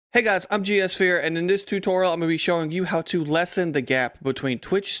Hey guys, I'm GSphere, and in this tutorial I'm going to be showing you how to lessen the gap between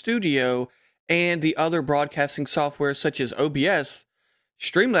Twitch Studio and the other broadcasting software such as OBS,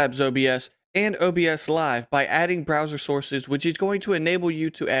 Streamlabs OBS, and OBS Live by adding browser sources, which is going to enable you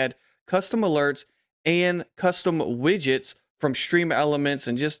to add custom alerts and custom widgets from Streamelements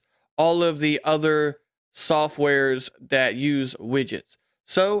and just all of the other softwares that use widgets.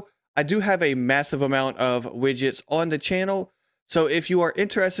 So I do have a massive amount of widgets on the channel. So if you are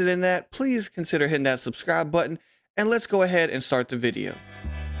interested in that, please consider hitting that subscribe button, and let's go ahead and start the video.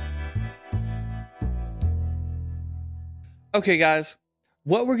 Okay guys,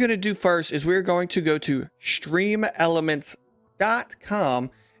 what we're going to do first is we're going to go to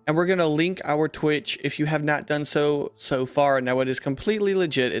streamelements.com and we're going to link our Twitch if you have not done so far. Now it is completely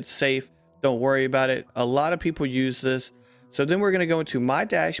legit. It's safe. Don't worry about it. A lot of people use this. So then we're going to go into my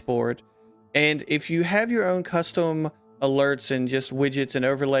dashboard, and if you have your own custom alerts and just widgets and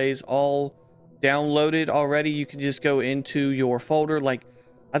overlays all downloaded already, you can just go into your folder. Like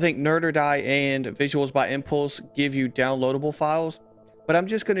I think Nerd or Die and Visuals by Impulse give you downloadable files, but I'm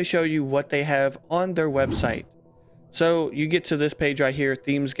just going to show you what they have on their website. So you get to this page right here,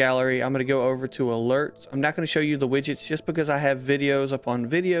 themes gallery. I'm going to go over to alerts. I'm not going to show you the widgets just because I have videos upon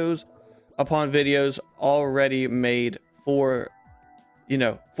videos upon videos already made for,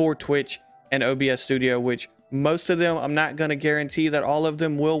 for Twitch and OBS Studio, which most of them, I'm not going to guarantee that all of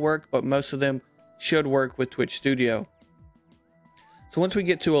them will work, but most of them should work with Twitch Studio. So once we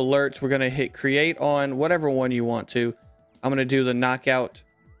get to alerts, we're going to hit create on whatever one you want to. I'm going to do the knockout,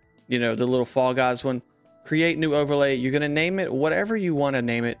 the little Fall Guys one. Create new overlay. You're going to name it whatever you want to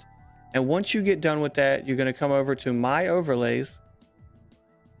name it. And once you get done with that, you're going to come over to my overlays.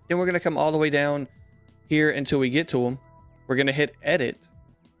 Then we're going to come all the way down here until we get to them. We're going to hit edit.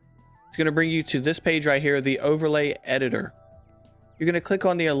 It's going to bring you to this page right here, the overlay editor. You're going to click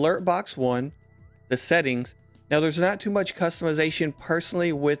on the alert box one, the settings. Now there's not too much customization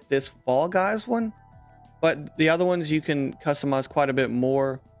personally with this Fall Guys one, but the other ones you can customize quite a bit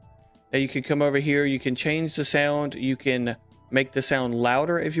more. Now you can come over here, you can change the sound, you can make the sound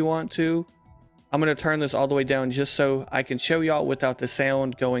louder if you want to. I'm going to turn this all the way down just so I can show y'all without the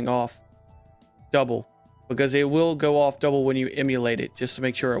sound going off double, because it will go off double when you emulate it, just to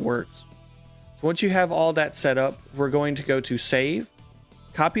make sure it works. So once you have all that set up, we're going to go to save,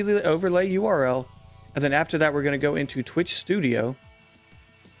 copy the overlay URL, and then after that we're going to go into Twitch Studio.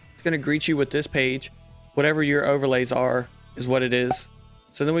 It's going to greet you with this page. Whatever your overlays are is what it is.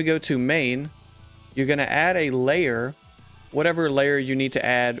 So then we go to main. You're going to add a layer, whatever layer you need to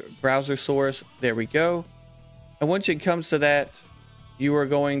add, browser source. There we go. And once it comes to that, you are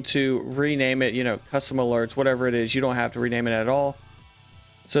going to rename it, custom alerts, whatever it is. You don't have to rename it at all.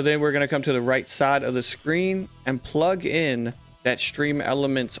 So then we're going to come to the right side of the screen and plug in that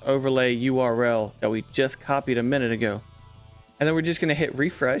Streamelements overlay URL that we just copied a minute ago. And then we're just going to hit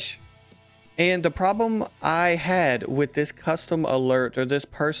refresh. And the problem I had with this custom alert or this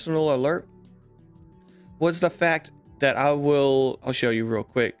personal alert was the fact that I'll show you real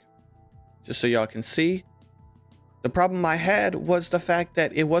quick just so y'all can see. The problem I had was the fact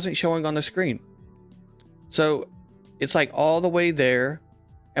that it wasn't showing on the screen. So it's like all the way there.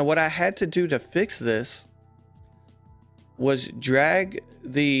 And what I had to do to fix this was drag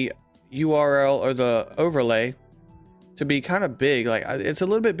the URL or the overlay to be kind of big. Like it's a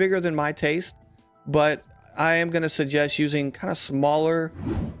little bit bigger than my taste, but I am going to suggest using kind of smaller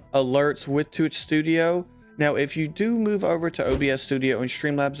alerts with Twitch Studio. Now, if you do move over to OBS Studio and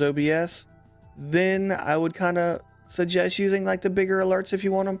Streamlabs OBS, then I would kind of suggest using like the bigger alerts if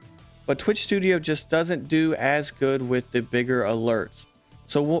you want them. But Twitch Studio just doesn't do as good with the bigger alerts.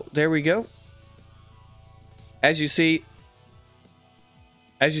 So there we go. As you see,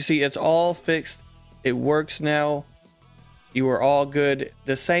 it's all fixed. It works now. You are all good.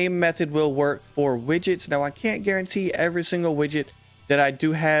 The same method will work for widgets. Now, I can't guarantee every single widget that I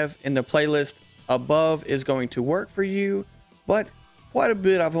do have in the playlist above is going to work for you, but quite a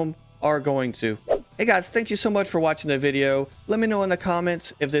bit of them are going to. Hey guys, thank you so much for watching the video. Let me know in the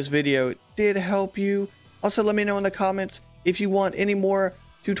comments if this video did help you. Also, let me know in the comments if you want any more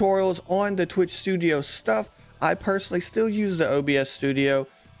tutorials on the Twitch Studio stuff. I personally still use the OBS Studio,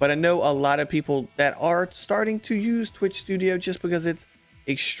 but I know a lot of people that are starting to use Twitch Studio just because it's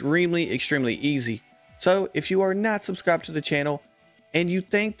extremely easy. So if you are not subscribed to the channel and you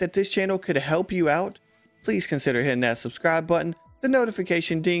think that this channel could help you out, please consider hitting that subscribe button, the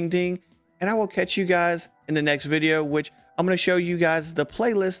notification ding, and I will catch you guys in the next video, which I'm going to show you guys the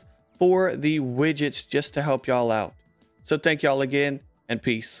playlist for the widgets just to help y'all out. So thank y'all again, and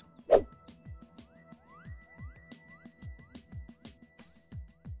peace.